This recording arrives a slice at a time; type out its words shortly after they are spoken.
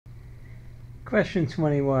Question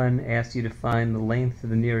 21 asks you to find the length of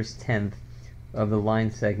the nearest tenth of the line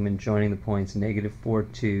segment joining the points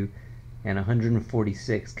 -4, 2 and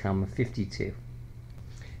 146, 52.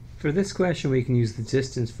 For this question we can use the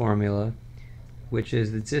distance formula, which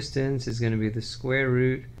is the distance is going to be the square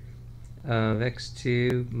root of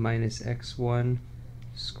x2 minus x1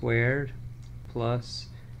 squared plus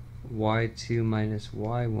y2 minus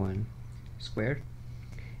y1 squared.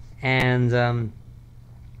 And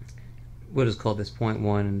we'll just call this point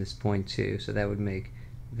 1 and this point 2, so that would make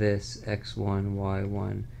this x1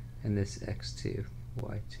 y1 and this x2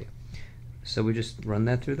 y2. So we just run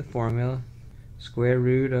that through the formula. Square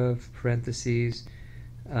root of parentheses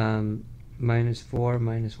 -4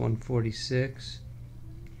 minus 146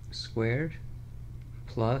 squared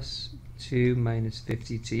plus 2 minus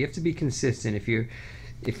 52. You have to be consistent. If you're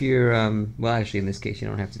well, actually in this case you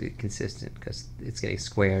don't have to be consistent because it's getting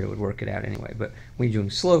squared, it would work it out anyway, but when you're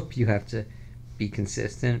doing slope you have to be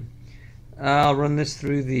consistent. I'll run this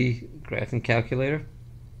through the graphing calculator.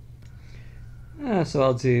 So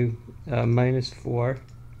I'll do -4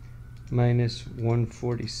 minus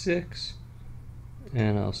 146,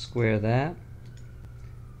 and I'll square that,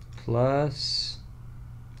 plus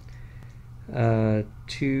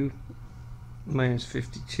 2 minus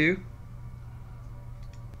 52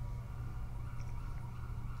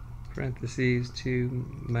 parentheses 2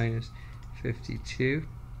 minus 52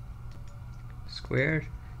 squared.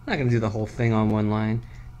 I'm not going to do the whole thing on one line.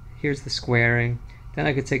 Here's the squaring. Then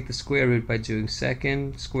I could take the square root by doing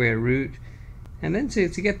second square root, and then to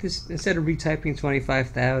get this, instead of retyping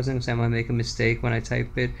 25,000, because I might make a mistake when I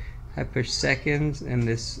type it, I push second and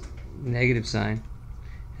this negative sign,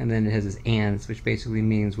 and then it has this and, which basically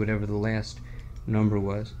means whatever the last number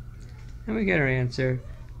was, and we get our answer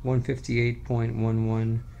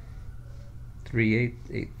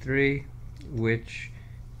 158.113883, which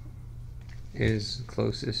is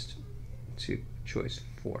closest to choice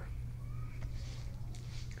 4.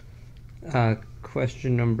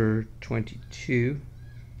 Question number 22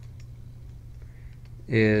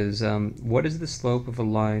 is what is the slope of a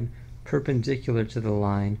line perpendicular to the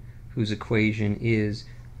line whose equation is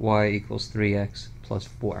y equals 3x plus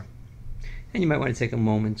 4? And you might want to take a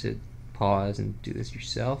moment to pause and do this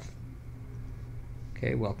yourself.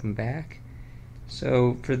 Okay, welcome back.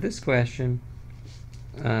 So for this question,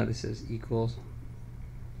 this is equals.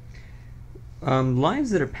 Lines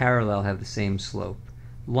that are parallel have the same slope.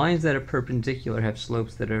 Lines that are perpendicular have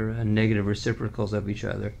slopes that are negative reciprocals of each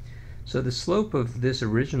other. So the slope of this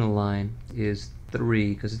original line is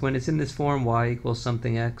 3, because when it's in this form, y equals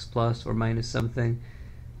something x plus or minus something,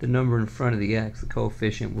 the number in front of the x, the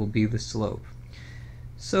coefficient, will be the slope.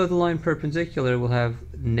 So the line perpendicular will have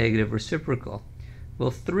negative reciprocal.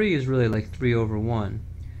 Well, 3 is really like 3 over 1.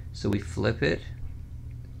 So we flip it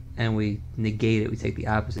and we negate it. We take the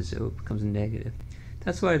opposite, so it becomes negative.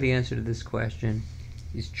 That's why the answer to this question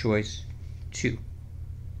is choice 2.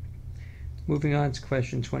 Moving on to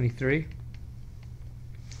question 23.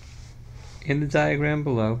 In the diagram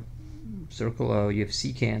below, circle O, you have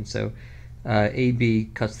secant, so AB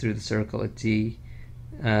cuts through the circle at D.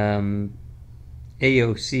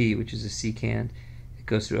 AOC, which is a secant, it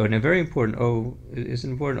goes through O. Now, very important, O is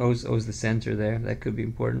important. O is the center there. That could be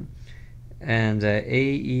important. And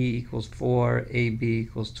AE equals 4, AB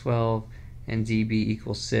equals 12, and DB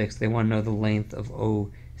equals 6. They want to know the length of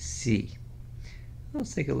OC.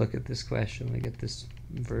 Let's take a look at this question. Let me get this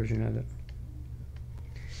version of it.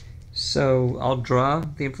 So I'll draw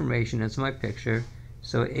the information as my picture.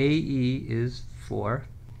 So AE is 4.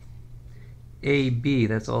 AB,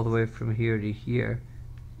 that's all the way from here to here,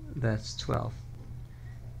 that's 12.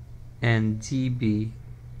 And DB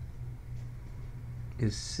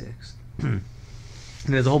is 6. And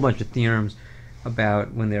there's a whole bunch of theorems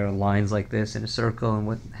about when there are lines like this in a circle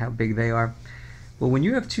and how big they are. Well, when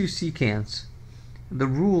you have two secants, the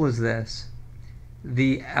rule is this.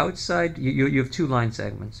 The outside, you have two line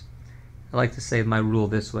segments. I like to say my rule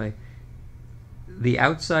this way. The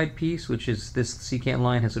outside piece, which is this secant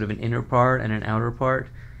line, has sort of an inner part and an outer part.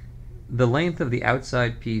 The length of the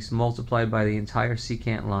outside piece multiplied by the entire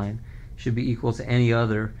secant line should be equal to any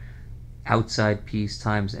other outside piece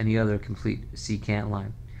times any other complete secant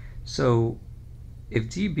line. So if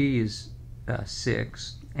DB is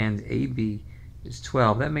 6 and AB is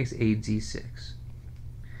 12, that makes AD 6.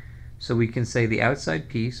 So we can say the outside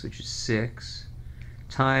piece, which is 6,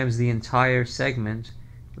 times the entire segment,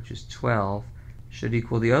 which is 12, should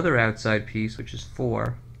equal the other outside piece, which is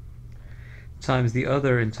 4, times the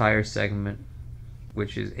other entire segment,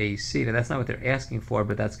 which is AC. Now that's not what they're asking for,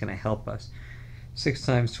 but that's going to help us. 6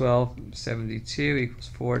 times 12, 72, equals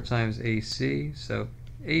 4 times AC, so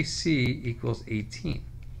AC equals 18.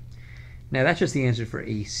 Now that's just the answer for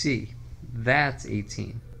AC. That's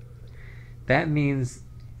 18. That means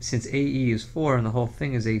since AE is 4 and the whole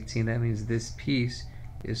thing is 18, that means this piece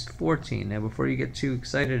is 14. Now before you get too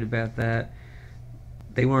excited about that,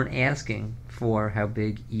 they weren't asking for how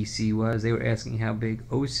big EC was, they were asking how big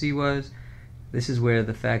OC was. This is where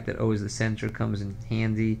the fact that O is the center comes in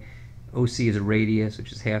handy. OC is a radius,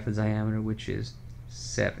 which is half the diameter, which is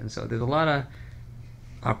 7. So there's a lot of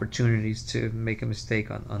opportunities to make a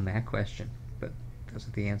mistake on that question, but that's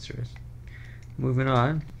what the answer is. Moving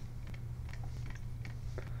on.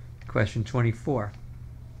 Question 24.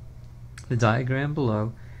 The diagram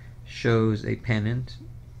below shows a pennant,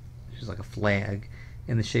 which is like a flag,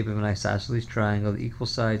 in the shape of an isosceles triangle. The equal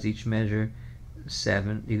sides each measure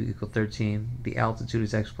 7 equal 13. The altitude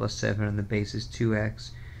is x plus 7 and the base is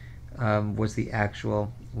 2x. What's the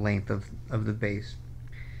actual length of the base?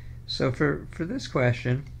 So for this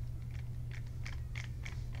question,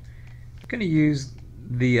 I'm going to use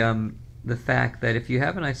the fact that if you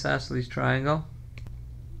have an isosceles triangle,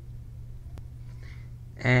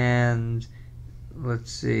 and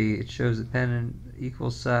let's see, it shows the pennant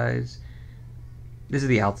equal sides. This is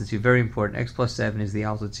the altitude, very important. X plus 7 is the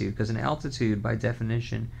altitude, because an altitude, by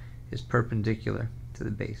definition, is perpendicular to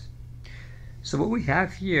the base. So what we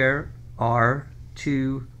have here are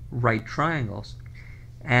two right triangles.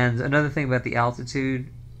 And another thing about the altitude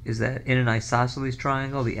is that in an isosceles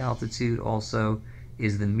triangle, the altitude also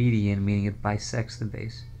is the median, meaning it bisects the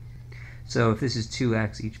base. So if this is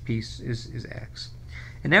 2x, each piece is x.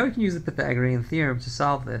 And now we can use the Pythagorean theorem to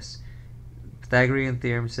solve this. The Pythagorean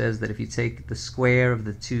theorem says that if you take the square of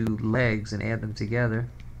the two legs and add them together,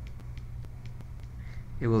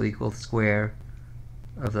 it will equal the square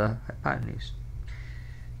of the hypotenuse.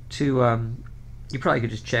 You probably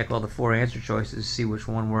could just check all the 4 answer choices, see which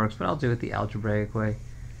one works, but I'll do it the algebraic way.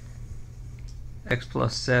 X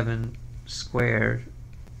plus 7 squared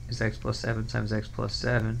is x plus 7 times x plus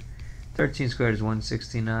 7. 13 squared is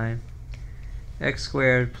 169. X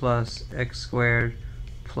squared plus x squared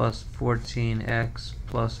plus 14x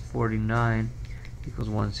plus 49 equals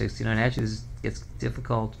 169. Actually, this gets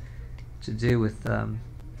difficult to do with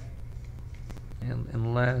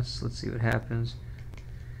unless, let's see what happens.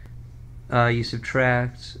 You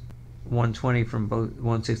subtract 120 from both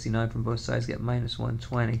 169 from both sides, get minus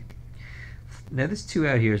 120. Now this 2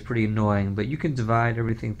 out here is pretty annoying, but you can divide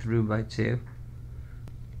everything through by 2.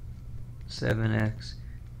 7x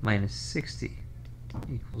minus 60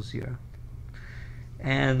 equals 0.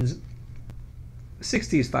 And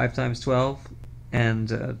 60 is 5 times 12,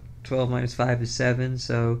 and 12 minus 5 is 7,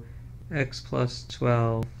 so x plus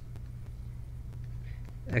 12,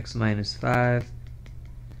 x minus 5,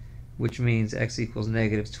 which means x equals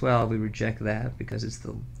negative 12. We reject that because it's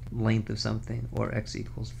the length of something, or x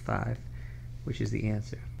equals 5, which is the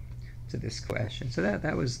answer to this question. So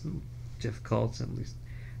that was difficult, at least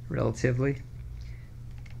relatively.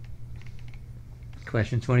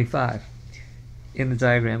 Question 25. In the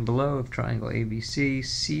diagram below of triangle ABC,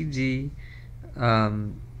 CD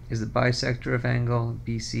is the bisector of angle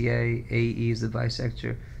BCA, AE is the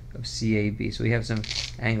bisector of CAB. So we have some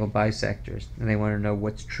angle bisectors, and they want to know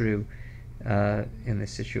what's true in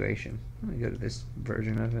this situation. Let me go to this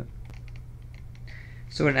version of it.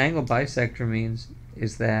 So what an angle bisector means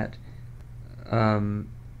is that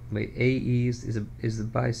AE is the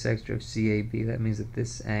bisector of CAB. That means that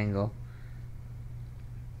this angle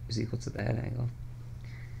is equal to that angle,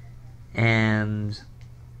 and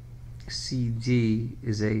CD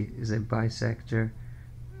is a bisector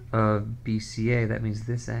of BCA. That means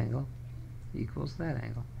this angle equals that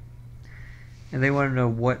angle. And they want to know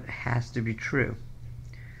what has to be true.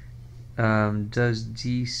 Does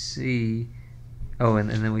DC, and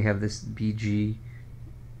then we have this BG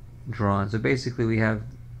drawn. So basically we have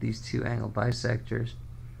these two angle bisectors,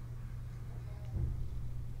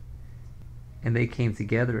 and they came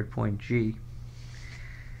together at point G.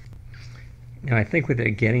 Now I think what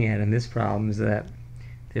they're getting at in this problem is that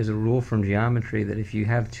there's a rule from geometry that if you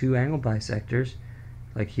have two angle bisectors,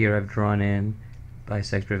 like here I've drawn in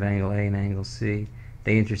bisector of angle A and angle C,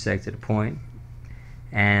 they intersect at a point,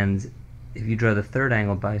 and if you draw the third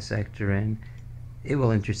angle bisector in, it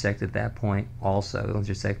will intersect at that point also. It will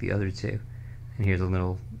intersect the other two. And here's a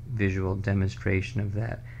little visual demonstration of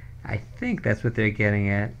that. I think that's what they're getting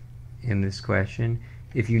at in this question.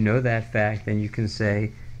 If you know that fact, then you can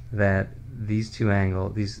say that these two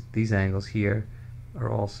angles, these angles here, are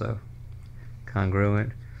also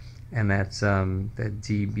congruent, and that's that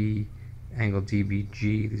DB angle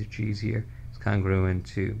DBG, these are G's here, is congruent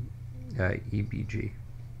to EBG.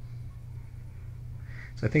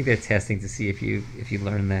 So I think they're testing to see if you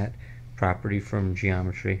learn that property from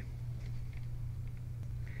geometry.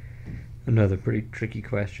 Another pretty tricky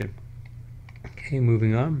question. Okay,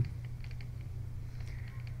 moving on.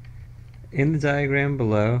 In the diagram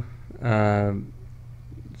below,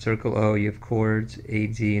 circle O, you have chords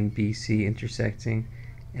AD and BC intersecting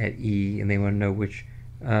at E, and they want to know which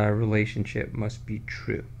relationship must be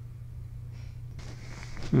true.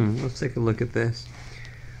 Let's take a look at this.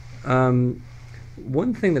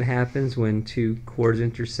 One thing that happens when two chords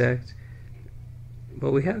intersect,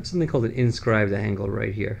 well, we have something called an inscribed angle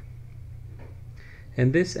right here.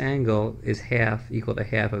 And this angle is equal to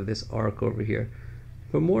half of this arc over here.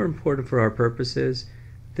 But more important for our purposes,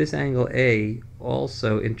 this angle A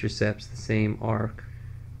also intercepts the same arc.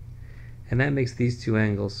 And that makes these two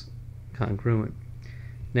angles congruent.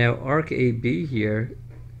 Now, arc AB here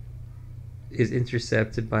is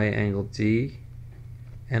intercepted by angle D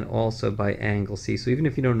and also by angle C. So even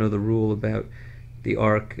if you don't know the rule about the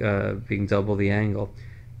arc being double the angle,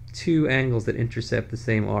 two angles that intercept the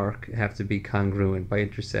same arc have to be congruent. By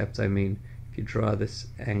intercept, I mean if you draw this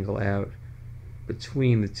angle out,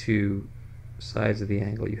 between the two sides of the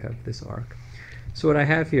angle you have this arc. So what I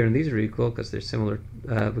have here, and these are equal because they're similar,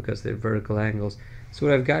 because they're vertical angles. So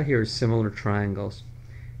what I've got here is similar triangles.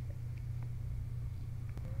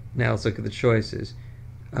 Now let's look at the choices.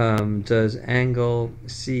 Does angle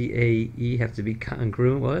CAE have to be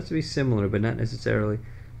congruent? Well, it has to be similar, but not necessarily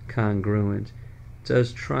congruent.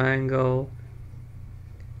 Does triangle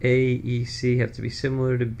AEC have to be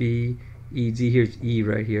similar to BED? Here's E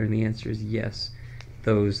right here, and the answer is yes.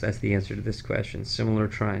 That's the answer to this question. Similar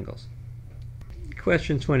triangles.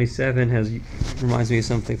 Question 27 reminds me of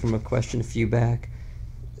something from a question a few back.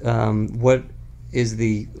 What is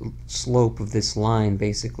the slope of this line,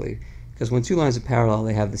 basically? Because when two lines are parallel,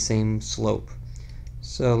 they have the same slope.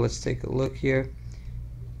 So let's take a look here.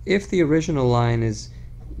 If the original line is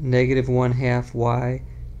negative 1/2 y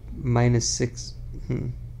minus 6,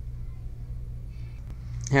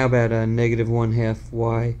 how about negative 1/2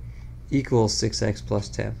 y equals 6x plus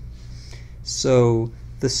 10? So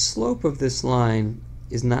the slope of this line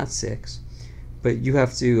is not 6, but you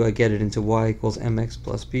have to get it into y equals mx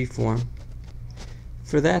plus b form.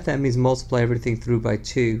 For that means multiply everything through by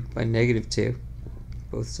 2, by negative 2,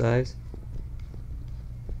 both sides,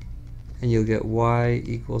 and you'll get y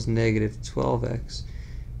equals negative 12x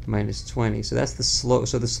minus 20. So that's the slope.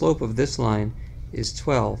 So the slope of this line is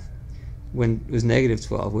 12. When it was negative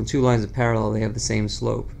 12. When two lines are parallel, they have the same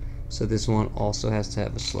slope. So this one also has to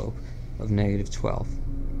have a slope of negative 12.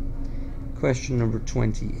 Question number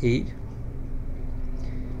 28.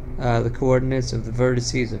 The coordinates of the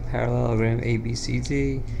vertices of parallelogram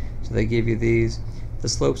ABCD. So they give you these. The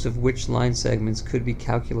slopes of which line segments could be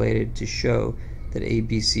calculated to show that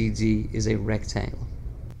ABCD is a rectangle?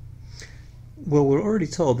 Well, we're already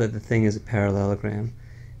told that the thing is a parallelogram.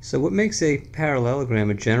 So what makes a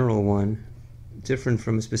parallelogram, a general one, different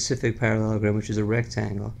from a specific parallelogram, which is a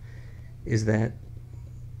rectangle, is that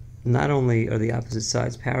not only are the opposite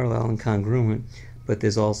sides parallel and congruent, but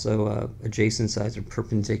there's also adjacent sides are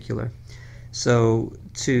perpendicular. So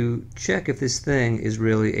to check if this thing is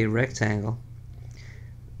really a rectangle,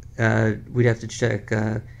 we'd have to check,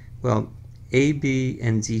 well, AB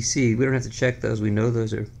and DC, we don't have to check those, we know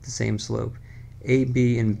those are the same slope.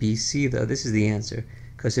 AB and BC, though, this is the answer,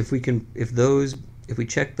 because if we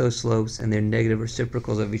check those slopes and they're negative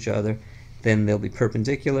reciprocals of each other, then they'll be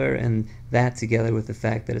perpendicular, and that together with the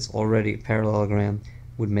fact that it's already a parallelogram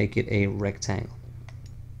would make it a rectangle.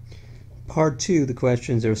 Part 2, the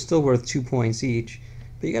questions are still worth 2 points each,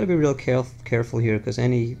 but you got to be real careful here, because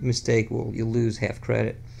any mistake you'll lose half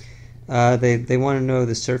credit. They want to know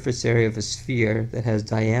the surface area of a sphere that has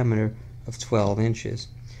diameter of 12 inches.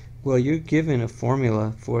 Well, you're given a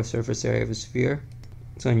formula for surface area of a sphere.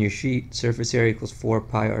 It's on your sheet. Surface area equals 4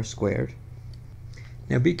 pi r squared.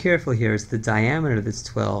 Now be careful here. It's the diameter that's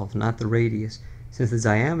 12, not the radius. Since the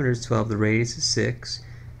diameter is 12, the radius is 6.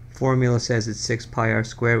 Formula says it's 6 pi r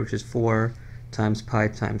squared, which is 4 times pi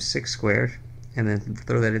times 6 squared. And then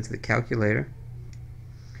throw that into the calculator.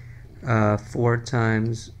 4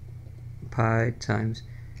 times pi times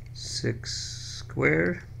 6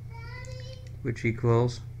 squared, which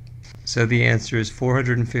equals, so the answer is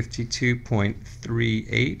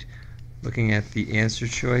 452.38. Looking at the answer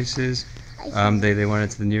choices, they went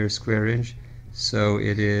it to the nearest square inch, so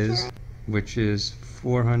it is, which is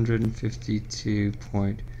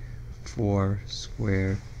 452.4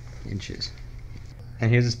 square inches. And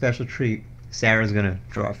here's a special treat Sarah's going to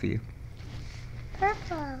draw for you.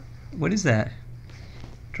 Purple. What is that?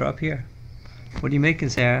 Draw up here. What are you making,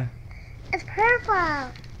 Sarah? It's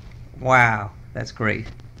purple. Wow. That's great.